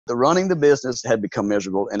the running the business had become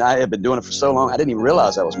miserable, and I had been doing it for so long, I didn't even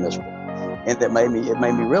realize I was miserable. And it made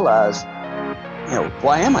me realize,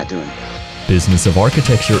 why am I doing this? Business of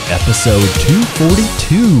Architecture, episode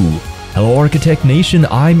 242. Hello, Architect Nation.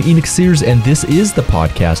 I'm Enoch Sears, and this is the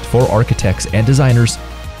podcast for architects and designers,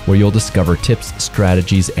 where you'll discover tips,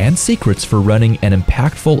 strategies, and secrets for running an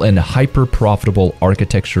impactful and hyper-profitable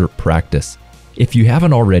architecture practice. If you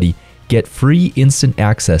haven't already, get free instant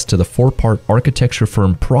access to the 4-part architecture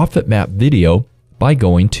firm profit map video by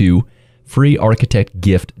going to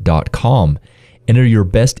freearchitectgift.com. Enter your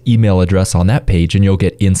best email address on that page and you'll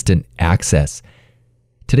get instant access.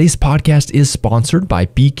 Today's podcast is sponsored by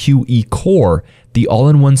BQE Core, the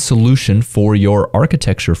all-in-one solution for your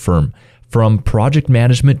architecture firm. From project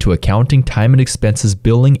management to accounting, time and expenses,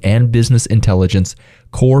 billing, and business intelligence,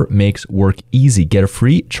 Core makes work easy. Get a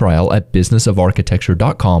free trial at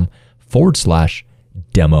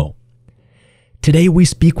businessofArchitecture.com/demo. Today, we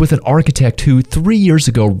speak with an architect who 3 years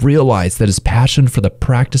ago realized that his passion for the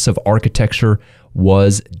practice of architecture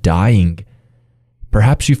was dying.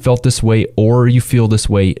 Perhaps you felt this way or you feel this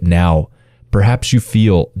way now. Perhaps you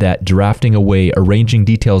feel that drafting away, arranging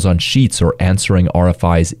details on sheets, or answering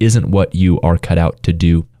RFIs isn't what you are cut out to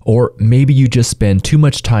do. Or maybe you just spend too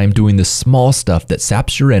much time doing the small stuff that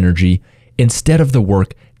saps your energy instead of the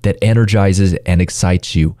work that energizes and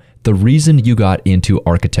excites you, the reason you got into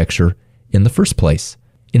architecture in the first place.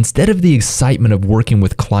 Instead of the excitement of working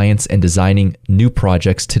with clients and designing new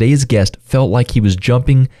projects, today's guest felt like he was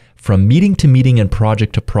jumping from meeting to meeting and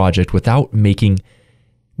project to project without making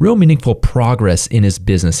real meaningful progress in his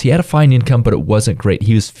business. He had a fine income, but it wasn't great.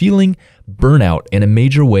 He was feeling burnout in a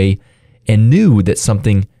major way and knew that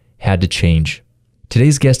something had to change.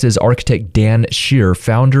 Today's guest is architect Dan Sherer,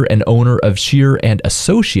 founder and owner of Sherer and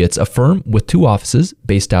Associates, a firm with 2 offices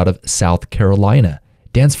based out of South Carolina.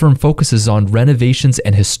 Dan's firm focuses on renovations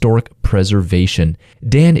and historic preservation.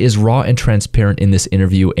 Dan is raw and transparent in this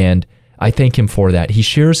interview, and I thank him for that. He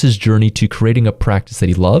shares his journey to creating a practice that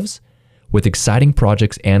he loves, with exciting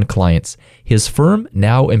projects and clients. His firm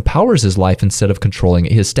now empowers his life instead of controlling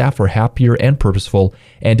it. His staff are happier and purposeful,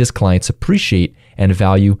 and his clients appreciate and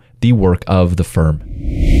value the work of the firm.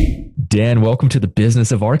 Dan, welcome to the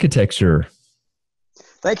Business of Architecture.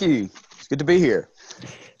 Thank you. It's good to be here.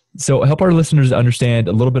 So help our listeners understand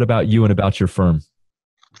a little bit about you and about your firm.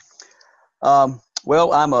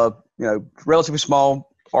 Well, I'm a relatively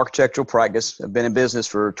small architectural practice. I've been in business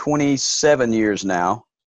for 27 years now.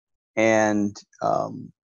 And,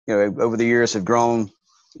 over the years have grown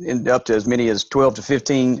up to as many as 12 to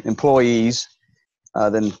 15 employees,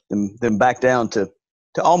 then back down to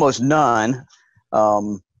almost none,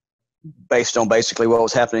 based on basically what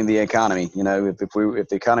was happening in the economy. If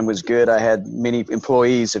the economy was good, I had many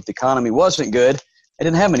employees. If the economy wasn't good, I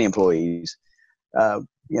didn't have many employees.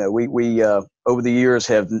 We over the years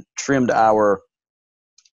have trimmed our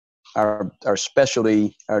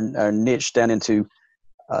specialty, our niche down into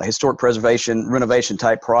historic preservation, renovation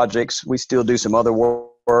type projects. We still do some other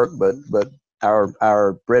work, but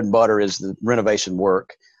our bread and butter is the renovation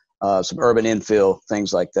work, some urban infill,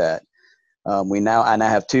 things like that. I now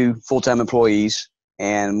have 2 full-time employees,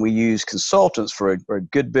 and we use consultants for a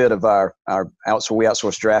good bit of our outsource. We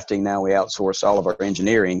outsource drafting now. We outsource all of our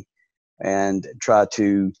engineering, and try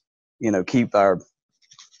to keep our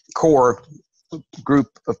core group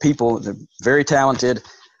of people. They're very talented.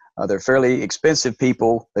 They're fairly expensive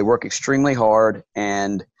people. They work extremely hard,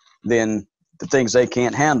 and then the things they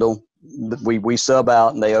can't handle, we sub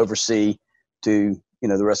out and they oversee to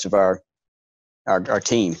the rest of our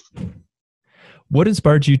team. What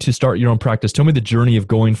inspired you to start your own practice? Tell me the journey of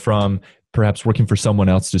going from perhaps working for someone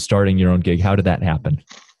else to starting your own gig. How did that happen?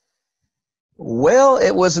 Well,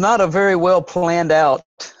 it was not a very well planned out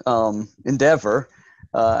endeavor.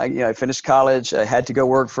 I finished college. I had to go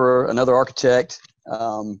work for another architect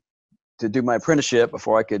to do my apprenticeship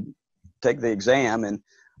before I could take the exam. And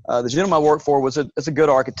the gentleman I worked for was a good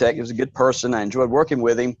architect. He was a good person. I enjoyed working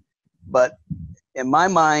with him. But in my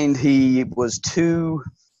mind, he was too,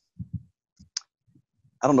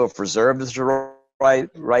 I don't know if reserved is the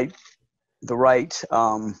right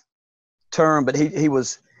term, but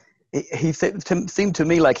he seemed to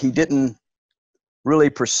me like he didn't really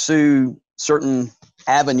pursue certain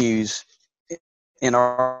avenues in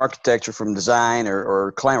architecture, from design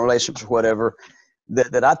or client relationships or whatever,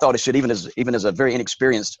 that I thought it should, even as a very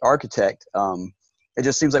inexperienced architect. It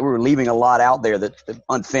just seems like we were leaving a lot out there that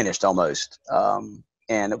unfinished almost.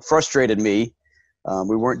 And it frustrated me.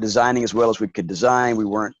 We weren't designing as well as we could design. We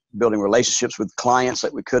weren't building relationships with clients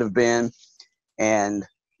like we could have been. And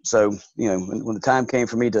so, when the time came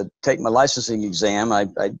for me to take my licensing exam,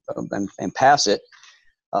 and pass it,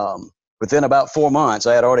 Within about 4 months,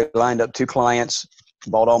 I had already lined up 2 clients,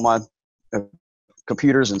 bought all my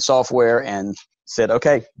computers and software, and said,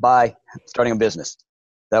 "Okay, bye, starting a business."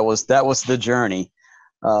 That was the journey.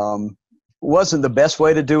 Wasn't the best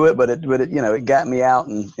way to do it, but it it got me out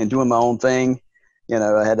and doing my own thing.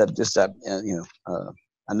 I had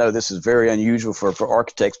I know this is very unusual for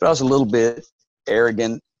architects, but I was a little bit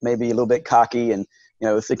arrogant, maybe a little bit cocky, and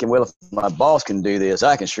thinking, well, if my boss can do this,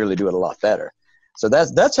 I can surely do it a lot better. So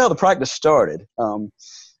that's how the practice started.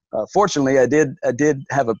 Fortunately, I did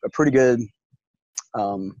have a pretty good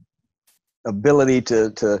ability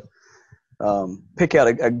to pick out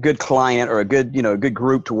a good client or a good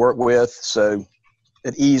group to work with. So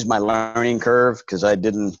it eased my learning curve because I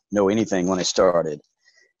didn't know anything when I started.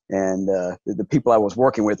 And the people I was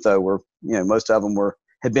working with, though, were, most of them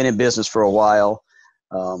had been in business for a while,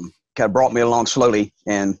 kind of brought me along slowly.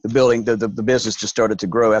 And the business just started to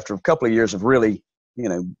grow after a couple of years of really,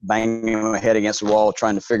 banging my head against the wall,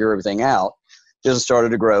 trying to figure everything out. Business started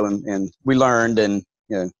to grow, and we learned, and,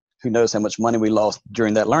 who knows how much money we lost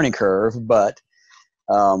during that learning curve. But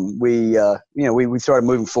we started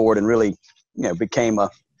moving forward and really, became a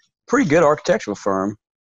pretty good architectural firm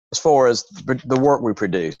as far as the work we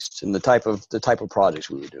produced and the type of projects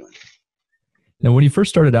we were doing. Now, when you first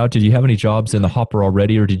started out, did you have any jobs in the hopper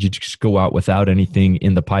already, or did you just go out without anything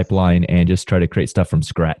in the pipeline and just try to create stuff from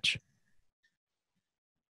scratch?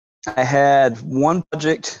 I had one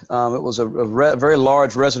project. It was a very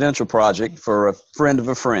large residential project for a friend of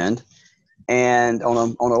a friend, and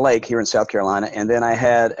on a lake here in South Carolina. And then I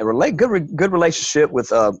had a good relationship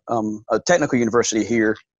with a technical university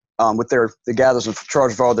here, with the guy that's in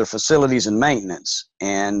charge of all their facilities and maintenance.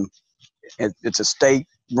 And it's a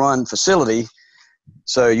state-run facility,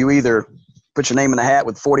 so you either put your name in a hat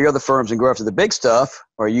with 40 other firms and go after the big stuff,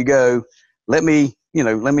 or you go, let me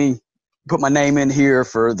put my name in here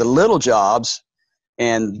for the little jobs.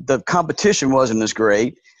 And the competition wasn't as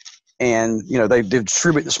great. And, they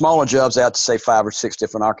distribute the smaller jobs out to, say, 5 or 6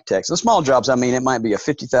 different architects. The small jobs, it might be a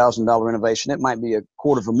 $50,000 renovation. It might be a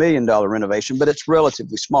 $250,000 renovation, but it's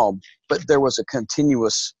relatively small. But there was a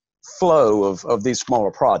continuous flow of these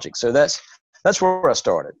smaller projects. So that's where I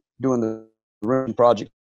started, doing the room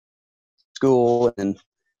project school and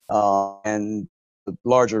the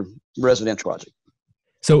larger residential project.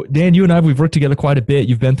 So, Dan, you and we've worked together quite a bit.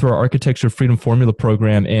 You've been through our Architecture Freedom Formula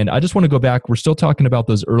program, and I just want to go back. We're still talking about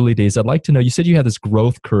those early days. I'd like to know, you said you had this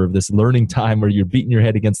growth curve, this learning time where you're beating your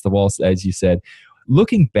head against the wall, as you said.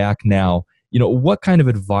 Looking back now, what kind of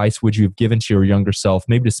advice would you have given to your younger self,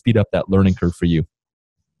 maybe to speed up that learning curve for you?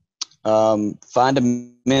 Find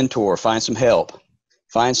a mentor, find some help,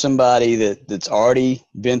 find somebody that's already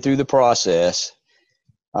been through the process,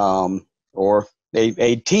 or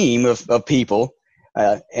a team of people.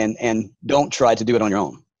 And don't try to do it on your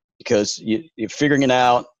own, because you're figuring it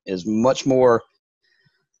out is much more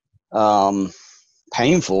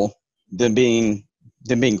painful than being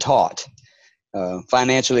taught.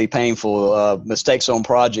 Financially painful, mistakes on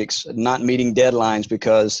projects, not meeting deadlines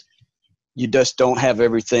because you just don't have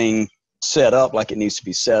everything set up like it needs to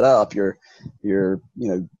be set up. You're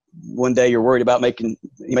one day you're worried about making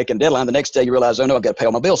a deadline. The next day you realize, oh no, I've got to pay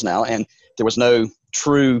all my bills now, and there was no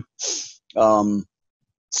true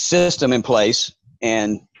system in place.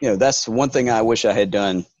 And that's one thing I wish I had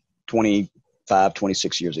done 25,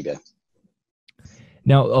 26 years ago.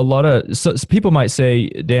 Now, so people might say,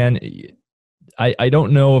 Dan, I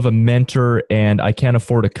don't know of a mentor and I can't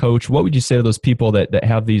afford a coach. What would you say to those people that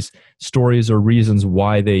have these stories or reasons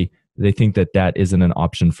why they think that isn't an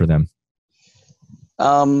option for them?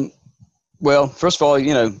 Well, first of all,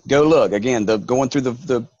 go look. Again, going through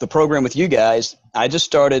the program with you guys, I just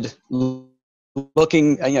started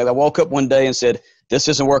looking. I woke up one day and said, this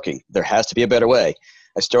isn't working. There has to be a better way.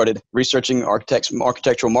 I started researching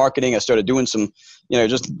architectural marketing. I started doing some,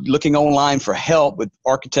 just looking online for help with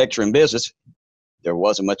architecture and business. There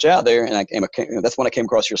wasn't much out there, and that's when I came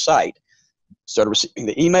across your site. Started receiving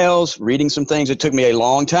the emails, reading some things. It took me a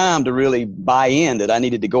long time to really buy in that I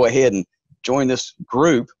needed to go ahead and join this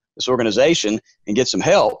group, this organization, and get some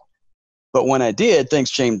help. But when I did,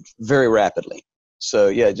 things changed very rapidly. So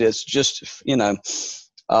yeah, just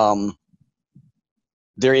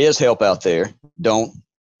there is help out there. Don't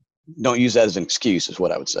use that as an excuse, is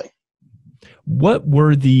what I would say. What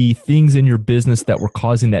were the things in your business that were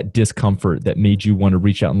causing that discomfort that made you want to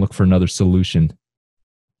reach out and look for another solution?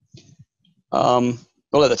 Well,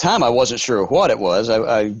 at the time, I wasn't sure what it was.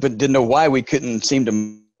 I didn't know why we couldn't seem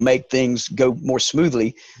to make things go more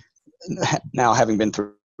smoothly. Now, having been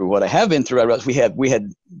through what I have been through, I realized we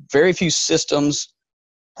had very few systems,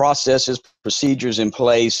 processes, procedures in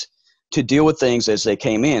place to deal with things as they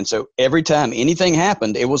came in. So every time anything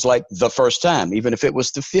happened, it was like the first time, even if it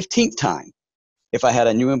was the 15th time. If I had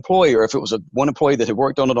a new employee, or if it was one employee that had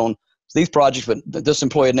worked on it on these projects, but this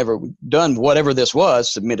employee had never done whatever this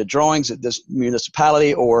was, submitted drawings at this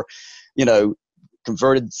municipality, or,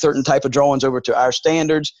 converted certain type of drawings over to our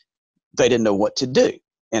standards, they didn't know what to do.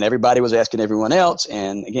 And everybody was asking everyone else.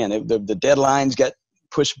 And again, the deadlines got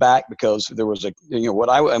pushed back because there was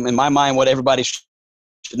in my mind, what everybody should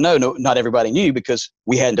know, not everybody knew, because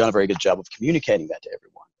we hadn't done a very good job of communicating that to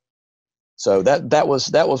everyone. So that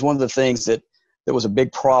was one of the things that was a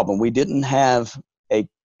big problem. We didn't have a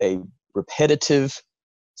repetitive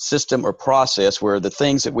system or process where the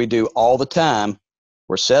things that we do all the time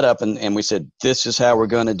were set up, and we said, this is how we're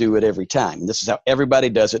going to do it every time. This is how everybody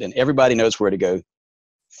does it, and everybody knows where to go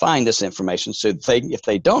find this information. So if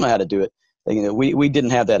they don't know how to do it, we didn't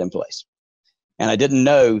have that in place. And I didn't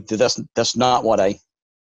know that that's not what I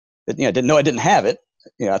didn't know I didn't have it.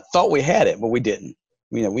 I thought we had it, but we didn't.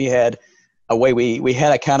 We had a way, we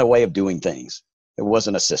had a kind of way of doing things. It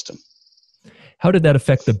wasn't a system. How did that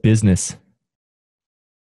affect the business?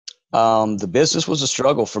 The business was a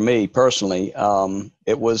struggle for me personally. I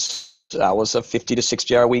was a 50 to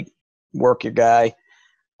 60 hour a week worker guy.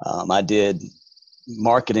 I did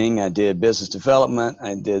marketing. I did business development.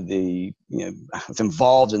 I did I was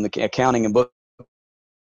involved in the accounting and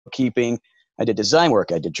bookkeeping. I did design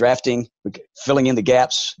work. I did drafting, filling in the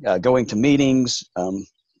gaps, going to meetings,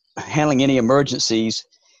 handling any emergencies.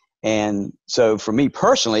 And so for me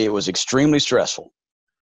personally, it was extremely stressful.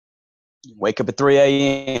 Wake up at 3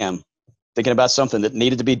 a.m. thinking about something that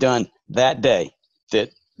needed to be done that day,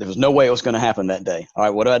 that there was no way it was going to happen that day. All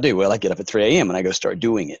right, what do? Well, I get up at 3 a.m. and I go start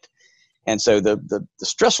doing it. And so the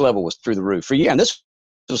stress level was through the roof for a year. And this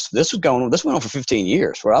went on for 15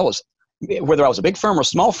 years, whether I was a big firm or a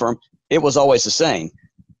small firm, it was always the same.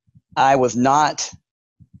 I was not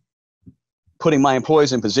putting my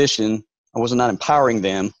employees in position. I was not empowering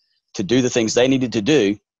them to do the things they needed to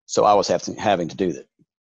do. So I was having to do that.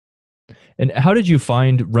 And how did you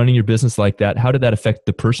find running your business like that? How did that affect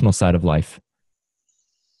the personal side of life?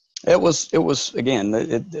 It was again,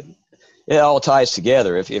 it all ties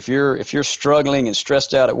together. If you're struggling and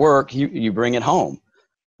stressed out at work, you bring it home.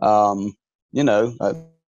 I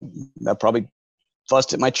probably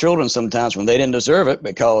fussed at my children sometimes when they didn't deserve it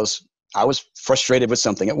because I was frustrated with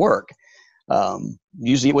something at work.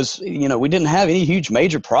 Usually it was, we didn't have any huge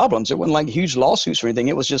major problems. It wasn't like huge lawsuits or anything.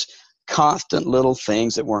 It was just constant little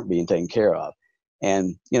things that weren't being taken care of.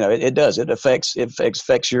 And, it does. It affects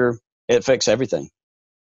everything.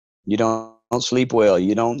 You don't sleep well.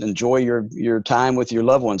 You don't enjoy your time with your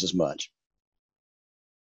loved ones as much.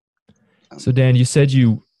 So Dan, you said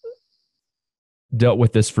you dealt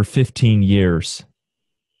with this for 15 years.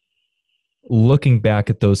 Looking back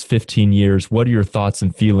at those 15 years, what are your thoughts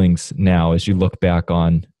and feelings now as you look back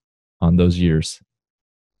on those years?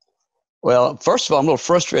 Well, first of all, I'm a little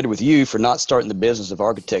frustrated with you for not starting the business of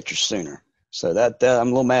architecture sooner. So that I'm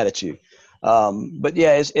a little mad at you. But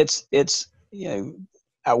yeah, it's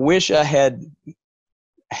I wish I had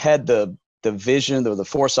the vision or the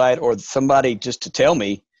foresight or somebody just to tell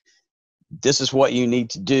me, this is what you need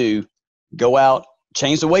to do. Go out,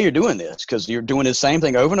 change the way you're doing this, because you're doing the same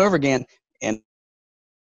thing over and over again. And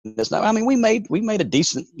it's not, we made a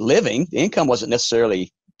decent living. The income wasn't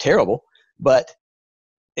necessarily terrible, but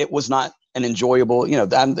it was not an enjoyable,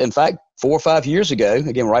 in fact, 4 or 5 years ago,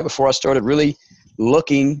 again, right before I started really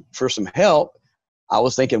looking for some help, I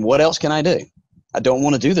was thinking, what else can I do? I don't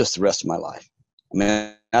want to do this the rest of my life.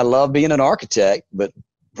 I love being an architect, but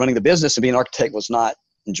running the business and being an architect was not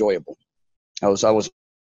enjoyable. I was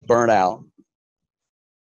burnt out.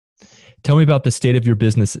 Tell me about the state of your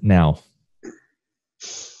business now.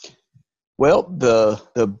 Well, the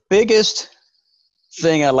biggest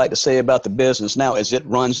thing I'd like to say about the business now is it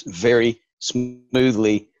runs very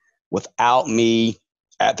smoothly without me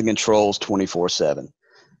at the controls 24/7.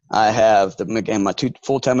 I have my 2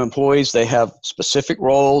 full-time employees. They have specific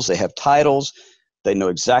roles. They have titles. They know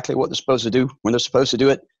exactly what they're supposed to do when they're supposed to do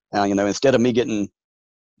it. Instead of me getting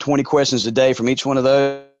 20 questions a day from each one of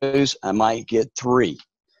those, I might get 3.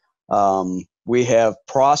 We have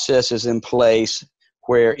processes in place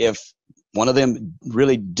where if one of them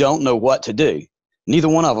really don't know what to do, neither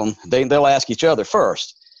one of them, they'll ask each other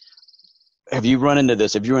first. Have you run into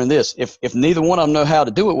this? Have you run into this? If neither one of them know how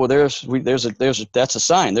to do it, well, that's a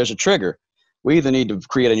sign. There's a trigger. We either need to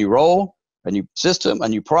create a new role, a new system, a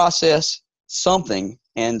new process, something.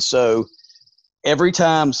 And so every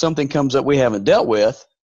time something comes up we haven't dealt with,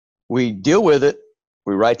 we deal with it.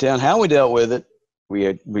 We write down how we dealt with it.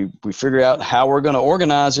 We figure out how we're going to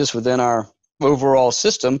organize this within our overall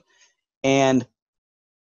system. and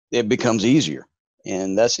it becomes easier.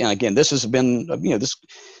 And that's, and again, this has been, this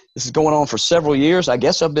is going on for several years. I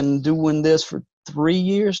guess I've been doing this for 3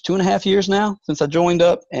 years, 2.5 years now since I joined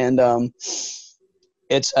up. And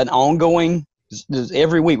it's an ongoing,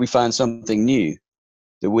 every week we find something new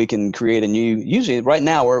that we can create a new, usually right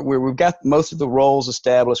now we've got most of the roles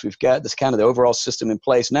established. We've got this kind of the overall system in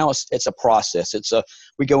place. Now it's a process.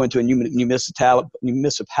 We go into a new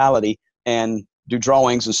municipality and do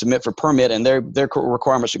drawings and submit for permit, and their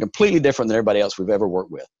requirements are completely different than everybody else we've ever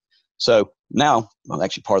worked with. So now, well,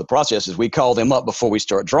 actually part of the process is we call them up before we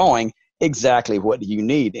start drawing exactly what do you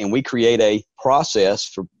need, and we create a process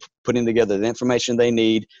for putting together the information they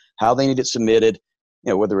need, how they need it submitted,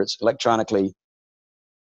 whether it's electronically,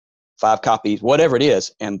 5 copies, whatever it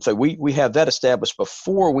is. And so we have that established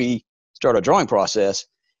before we start our drawing process.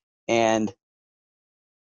 And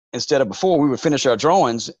instead of before, we would finish our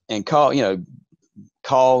drawings and call,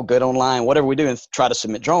 get online, whatever we do, and try to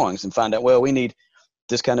submit drawings and find out, well, we need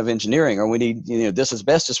this kind of engineering, or we need, this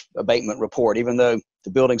asbestos abatement report, even though the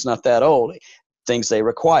building's not that old, things they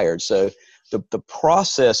required. So the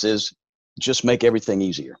processes just make everything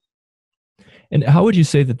easier. And how would you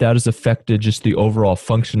say that has affected just the overall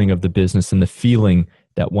functioning of the business and the feeling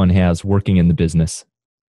that one has working in the business?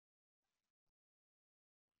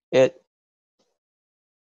 It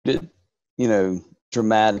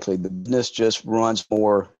dramatically. The business just runs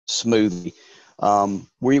more smoothly.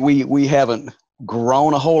 We haven't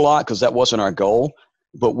grown a whole lot because that wasn't our goal,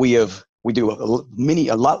 but we do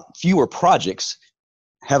a lot fewer projects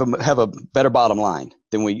have a better bottom line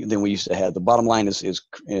than we used to have. The bottom line is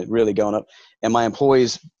really going up, and my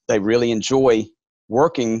employees, they really enjoy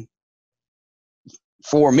working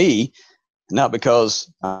for me, not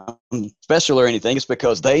because I'm special or anything. It's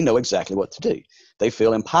because they know exactly what to do. They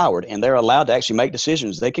feel empowered, and they're allowed to actually make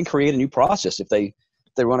decisions. They can create a new process if they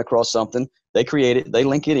run across something. They create it, they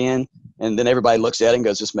link it in, and then everybody looks at it and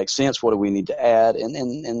goes, "This makes sense. What do we need to add?"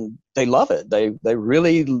 And they love it. They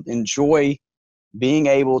really enjoy being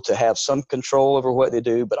able to have some control over what they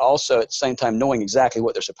do, but also at the same time knowing exactly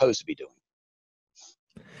what they're supposed to be doing.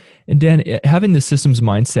 And Dan, having the systems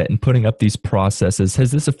mindset and putting up these processes,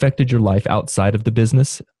 has this affected your life outside of the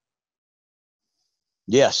business?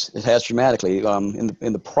 Yes, it has dramatically. In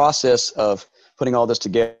the process of putting all this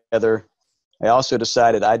together, I also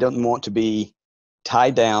decided I don't want to be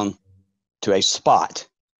tied down to a spot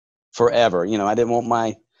forever. I didn't want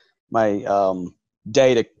my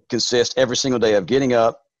day to consist every single day of getting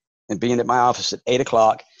up and being at my office at 8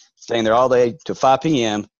 o'clock, staying there all day to 5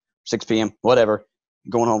 p.m., 6 p.m., whatever,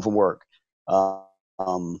 going home from work. My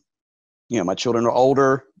children are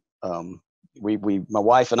older. My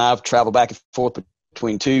wife and I have traveled back and forth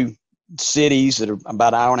between 2 cities that are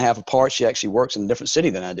about an hour and a half apart. She actually works in a different city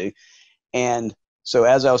than I do. And so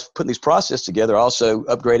as I was putting these processes together, I also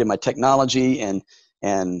upgraded my technology and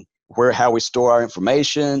how we store our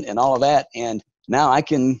information and all of that. And now I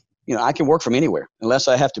can work from anywhere unless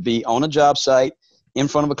I have to be on a job site in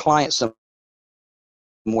front of a client somewhere.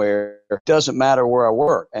 It doesn't matter where I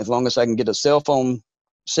work. As long as I can get a cell phone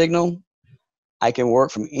signal, I can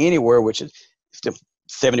work from anywhere, which is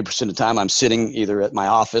 70% of the time I'm sitting either at my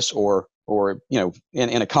office or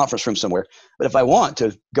in a conference room somewhere. But if I want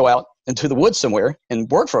to go out into the woods somewhere and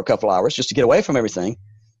work for a couple hours just to get away from everything,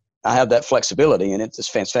 I have that flexibility, and it's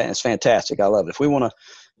fantastic. I love it. If we want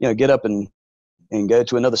to, get up and go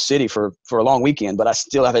to another city for a long weekend, but I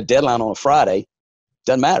still have a deadline on a Friday,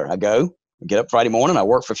 doesn't matter. I get up Friday morning, I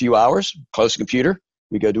work for a few hours, close the computer,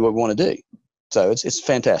 we go do what we want to do. So it's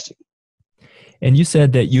fantastic. And you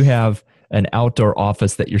said that you have an outdoor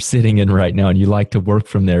office that you're sitting in right now and you like to work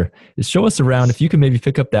from there. Show us around. If you can maybe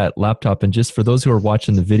pick up that laptop, and just for those who are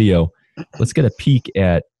watching the video, let's get a peek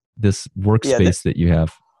at this workspace that you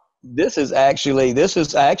have. I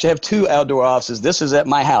actually have 2 outdoor offices. This is at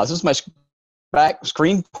my house. This is my back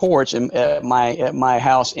screen porch at my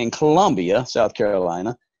house in Columbia, South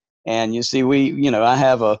Carolina. And you see, I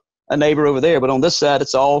have a neighbor over there, but on this side, I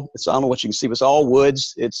don't know what you can see, but it's all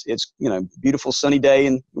woods. It's beautiful sunny day,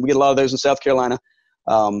 and we get a lot of those in South Carolina.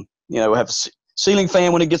 We have a ceiling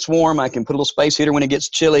fan when it gets warm. I can put a little space heater when it gets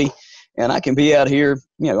chilly, and I can be out here,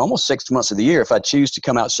 almost 6 months of the year if I choose to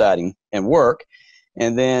come outside and work.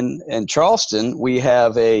 And then in Charleston, we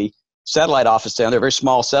have a satellite office down there, a very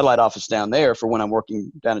small satellite office down there for when I'm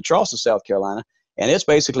working down in Charleston, South Carolina. And it's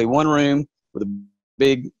basically one room with a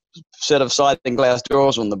big set of sliding glass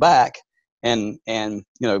doors on the back, and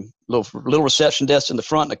little reception desk in the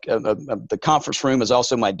front. The conference room is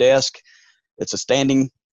also my desk. It's a standing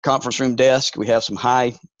conference room desk. We have some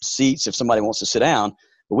high seats if somebody wants to sit down,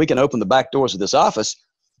 but we can open the back doors of this office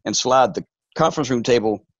and slide the conference room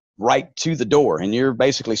table right to the door, and you're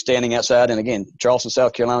basically standing outside. And again, Charleston,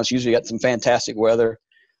 South Carolina's usually got some fantastic weather.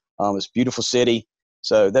 It's a beautiful city.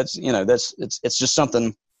 So it's just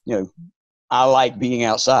something, I like being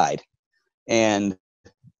outside, and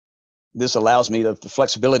this allows me the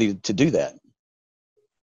flexibility to do that.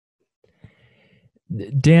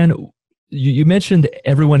 Dan, you mentioned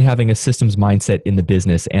everyone having a systems mindset in the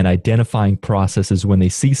business and identifying processes when they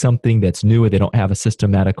see something that's new and they don't have a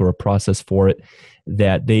systematic or a process for it,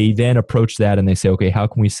 that they then approach that and they say, okay, how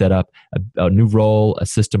can we set up a new role, a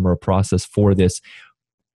system, or a process for this?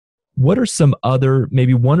 What are some other,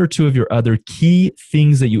 maybe one or two of your other key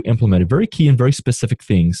things that you implemented, very key and very specific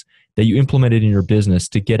things that you implemented in your business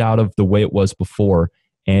to get out of the way it was before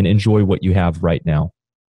and enjoy what you have right now?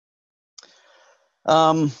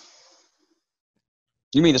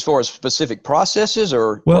 You mean as far as specific processes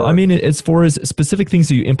or? Well, I mean, as far as specific things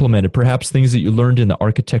that you implemented, perhaps things that you learned in the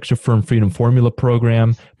architecture firm Freedom Formula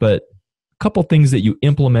program, but a couple things that you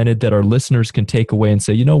implemented that our listeners can take away and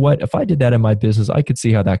say, you know what, if I did that in my business, I could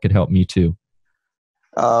see how that could help me too.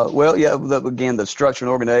 Well, yeah, again, the structure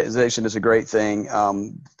and organization is a great thing.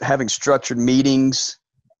 Having structured meetings,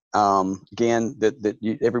 again,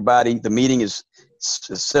 everybody, the meeting is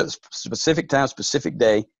specific time, specific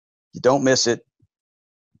day. You don't miss it.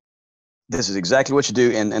 This is exactly what you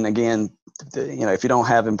do. And again, if you don't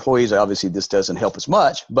have employees, obviously this doesn't help as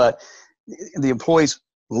much, but the employees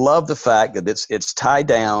love the fact that it's tied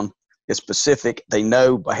down, it's specific. They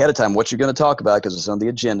know ahead of time what you're going to talk about because it's on the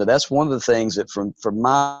agenda. That's one of the things that from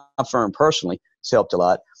my firm personally has helped a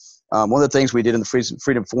lot. One of the things we did in the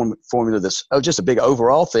Freedom Formula, this just a big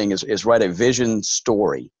overall thing is write a vision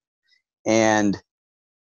story. And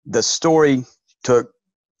the story took,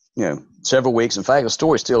 several weeks. In fact, the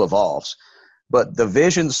story still evolves. But the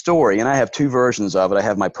vision story, and I have two versions of it. I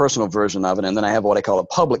have my personal version of it, and then I have what I call a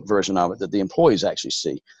public version of it that the employees actually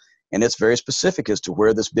see. And it's very specific as to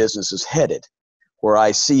where this business is headed, where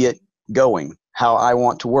I see it going, how I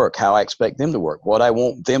want to work, how I expect them to work, what I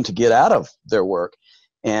want them to get out of their work.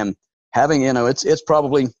 And having, it's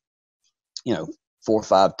probably, 4 or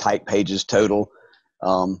 5 type pages total.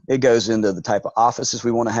 It goes into the type of offices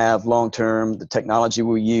we want to have long-term, the technology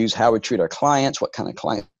we use, how we treat our clients, what kind of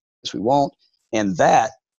clients we want. And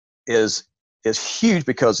that is huge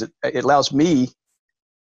because it allows me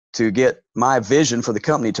to get my vision for the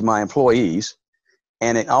company to my employees.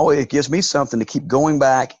 And it gives me something to keep going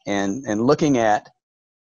back and looking at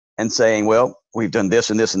and saying, well, we've done this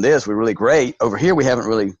and this and this. We're really great. Over here, we haven't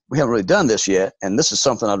really done this yet. And this is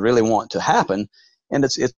something I'd really want to happen. And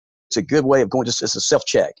it's a good way of going, just as a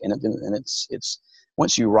self-check. And it's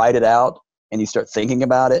once you write it out and you start thinking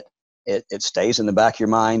about it, it stays in the back of your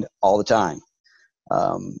mind all the time.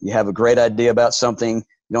 You have a great idea about something,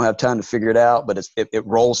 you don't have time to figure it out, but it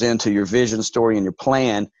rolls into your vision story and your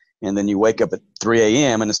plan. And then you wake up at 3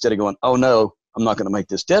 a.m. and instead of going, oh no, I'm not going to make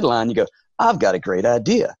this deadline, you go, I've got a great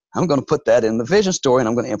idea. I'm going to put that in the vision story and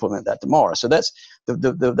I'm going to implement that tomorrow. So that's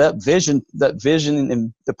that vision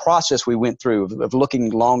and the process we went through of looking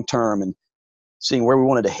long term and seeing where we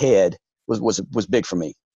wanted to head was big for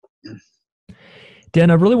me. Dan,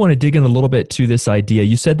 I really want to dig in a little bit to this idea.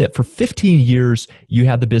 You said that for 15 years, you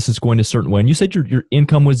had the business going a certain way. And you said your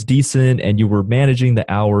income was decent and you were managing the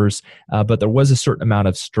hours, but there was a certain amount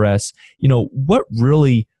of stress. What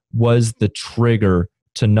really was the trigger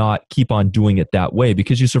to not keep on doing it that way?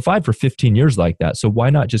 Because you survived for 15 years like that. So why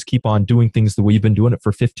not just keep on doing things the way you've been doing it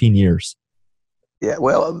for 15 years? Yeah,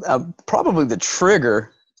 well, probably the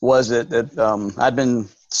trigger was that I'd been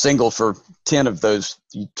single for 10 of those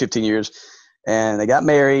 15 years. And I got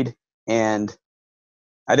married, and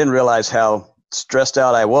I didn't realize how stressed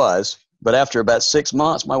out I was. But after about 6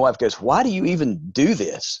 months, my wife goes, why do you even do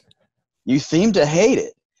this? You seem to hate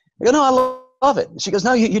it. I go, no, I love it. And she goes,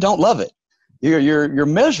 no, you don't love it. You're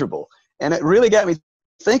miserable. And it really got me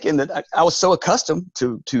thinking that I was so accustomed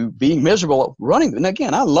to being miserable running. And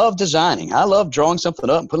again, I love designing. I love drawing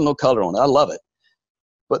something up and putting a little color on it. I love it.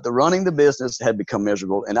 But the running the business had become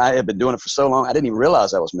miserable, and I had been doing it for so long, I didn't even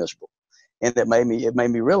realize I was miserable. And it made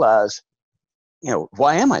me realize,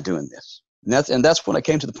 why am I doing this? And that's when I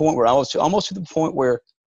came to the point where I was almost to the point where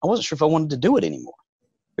I wasn't sure if I wanted to do it anymore,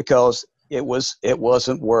 because it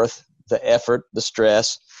wasn't worth the effort, the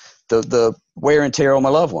stress, the wear and tear on my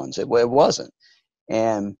loved ones. It wasn't.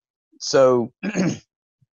 And so,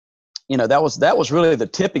 that was really the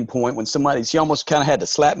tipping point when she almost kind of had to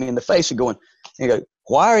slap me in the face and go,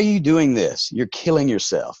 why are you doing this? You're killing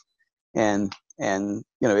yourself. And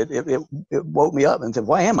it woke me up and said,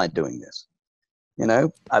 why am I doing this? At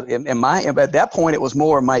that point, it was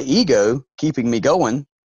more my ego keeping me going,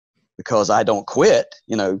 because I don't quit.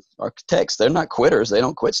 Architects, they're not quitters. They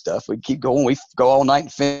don't quit stuff. We keep going. We go all night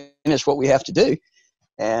and finish what we have to do.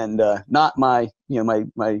 And not my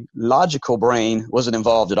logical brain wasn't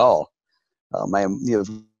involved at all. My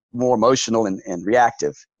more emotional and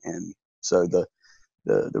reactive. And so the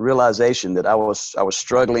realization that I was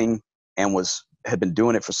struggling and had been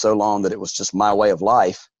doing it for so long that it was just my way of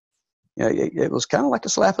life. It was kind of like a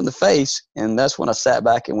slap in the face. And that's when I sat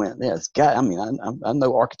back and went, yeah, I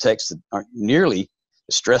know architects that aren't nearly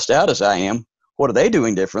as stressed out as I am. What are they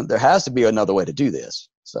doing different? There has to be another way to do this.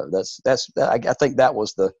 So I think that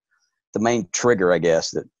was the main trigger, I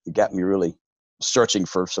guess, that got me really searching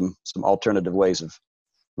for some alternative ways of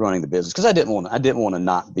running the business. Because I didn't want to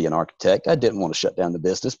not be an architect. I didn't want to shut down the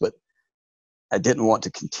business, but I didn't want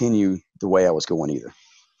to continue the way I was going either.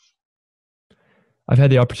 I've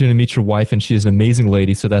had the opportunity to meet your wife, and she is an amazing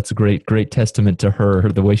lady. So that's a great testament to her,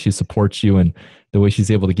 the way she supports you and the way she's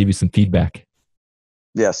able to give you some feedback.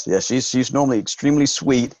 Yes. She's normally extremely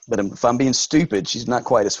sweet, but if I'm being stupid, she's not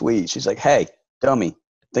quite as sweet. She's like, hey, dummy,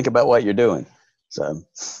 think about what you're doing. So,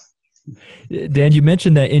 Dan, you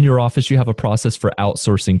mentioned that in your office you have a process for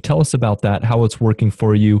outsourcing. Tell us about that, how it's working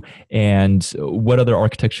for you, and what other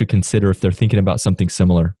architects should consider if they're thinking about something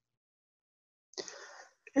similar.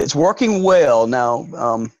 It's working well.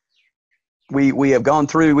 Now, we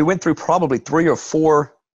went through probably 3 or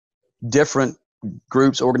 4 different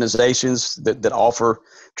groups, organizations that offer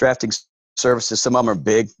drafting services. Some of them are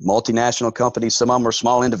big multinational companies. Some of them are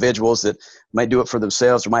small individuals that might do it for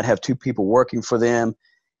themselves or might have 2 people working for them.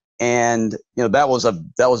 And that was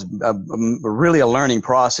really a learning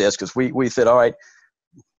process, because we said, all right,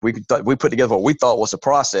 we put together what we thought was a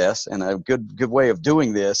process and a good way of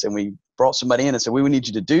doing this, and we brought somebody in and said, we need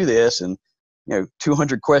you to do this. And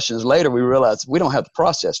 200 questions later, we realized we don't have the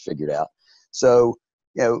process figured out. So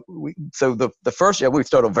the first we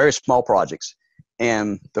started on very small projects,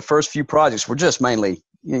 and the first few projects were just mainly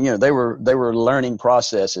they were learning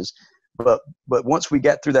processes. But once we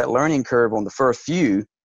got through that learning curve on the first few,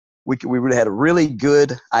 we really had a really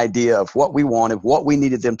good idea of what we wanted, what we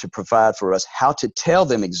needed them to provide for us, how to tell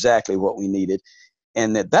them exactly what we needed.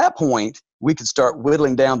 And at that point, we could start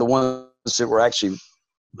whittling down the ones that were actually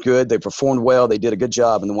good, they performed well, they did a good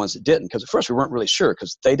job, and the ones that didn't. Because at first we weren't really sure,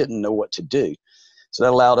 because they didn't know what to do. So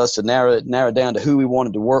that allowed us to narrow down to who we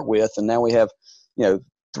wanted to work with. And now we have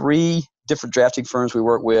 3 different drafting firms we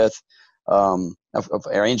work with. Of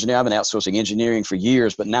our engineer, I've been outsourcing engineering for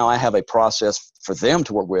years, but now I have a process for them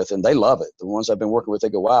to work with, and they love it. The ones I've been working with, they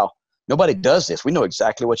go, wow, nobody does this. We know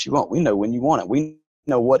exactly what you want. We know when you want it. We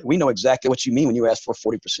know exactly what you mean when you ask for a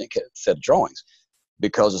 40% set of drawings,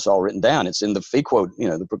 because it's all written down. It's in the fee quote,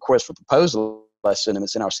 the request for proposal I send them.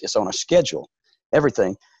 It's on our schedule,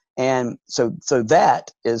 everything. And so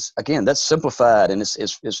that is, again, that's simplified, and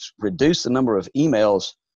it's reduced the number of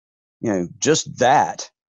emails. Just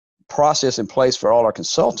that process in place for all our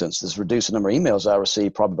consultants has reduced the number of emails I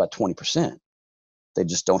receive probably by 20%. They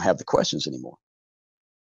just don't have the questions anymore.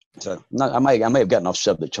 So I may have gotten off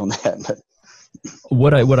subject on that.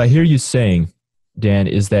 But what I hear you saying, Dan,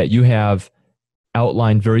 is that you have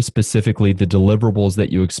outlined very specifically the deliverables that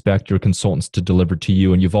you expect your consultants to deliver to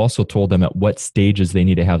you, and you've also told them at what stages they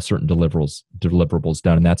need to have certain deliverables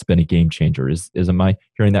done, and that's been a game changer. Am I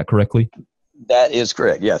hearing that correctly? That is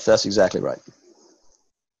correct. Yes, that's exactly right.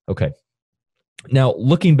 Okay. Now,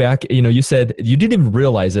 looking back, you said you didn't even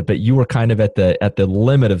realize it, but you were kind of at the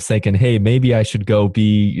limit of thinking, hey, maybe I should go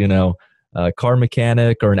be, a car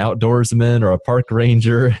mechanic or an outdoorsman or a park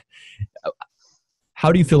ranger.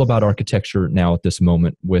 How do you feel about architecture now at this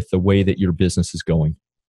moment with the way that your business is going?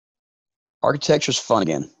 Architecture's fun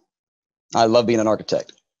again. I love being an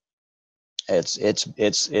architect. I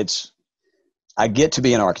get to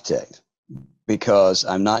be an architect because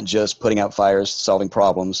I'm not just putting out fires, solving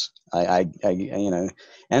problems. And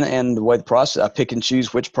the way the process, I pick and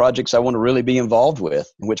choose which projects I want to really be involved with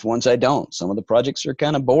and which ones I don't. Some of the projects are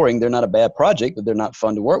kind of boring. They're not a bad project, but they're not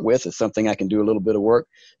fun to work with. It's something I can do a little bit of work,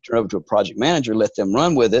 turn over to a project manager, let them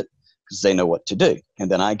run with it because they know what to do. And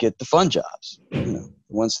then I get the fun jobs, the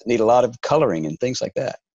ones that need a lot of coloring and things like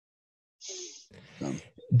that.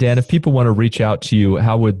 Dan, if people want to reach out to you,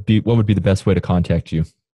 what would be the best way to contact you?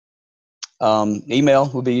 Email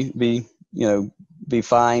would be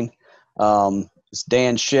fine. It's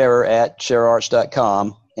Dan Sherer at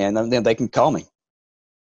shererarch.com, and then they can call me.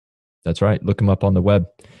 That's right. Look them up on the web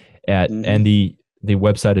and the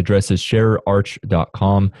website address is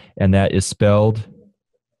shererarch.com, and that is spelled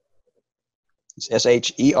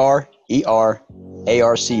SHERERARCH.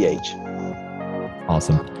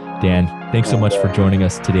 Awesome. Dan, thanks so much for joining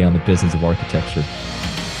us today on the Business of Architecture.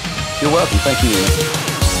 You're welcome. Thank you.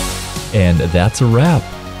 And that's a wrap.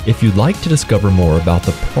 If you'd like to discover more about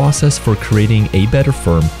the process for creating a better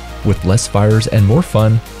firm with less fires and more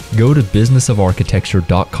fun, go to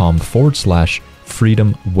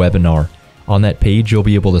businessofarchitecture.com/freedom webinar. On that page, you'll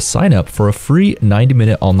be able to sign up for a free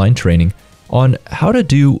 90-minute online training on how to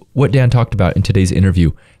do what Dan talked about in today's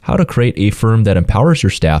interview, how to create a firm that empowers your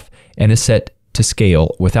staff and is set to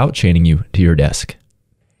scale without chaining you to your desk.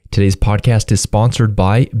 Today's podcast is sponsored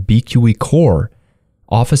by BQE Core,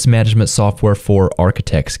 office management software for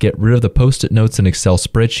architects. Get rid of the Post-it notes and Excel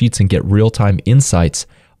spreadsheets and get real-time insights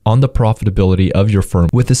on the profitability of your firm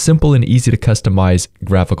with a simple and easy to customize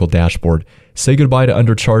graphical dashboard. Say goodbye to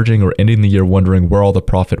undercharging or ending the year wondering where all the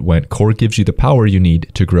profit went. Core gives you the power you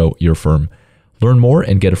need to grow your firm. Learn more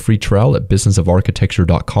and get a free trial at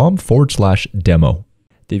businessofarchitecture.com/demo.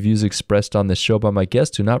 The views expressed on this show by my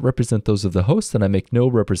guests do not represent those of the host, and I make no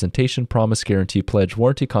representation, promise, guarantee, pledge,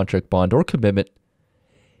 warranty, contract, bond, or commitment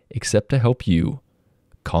except to help you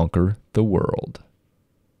conquer the world.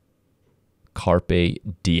 Carpe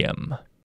diem.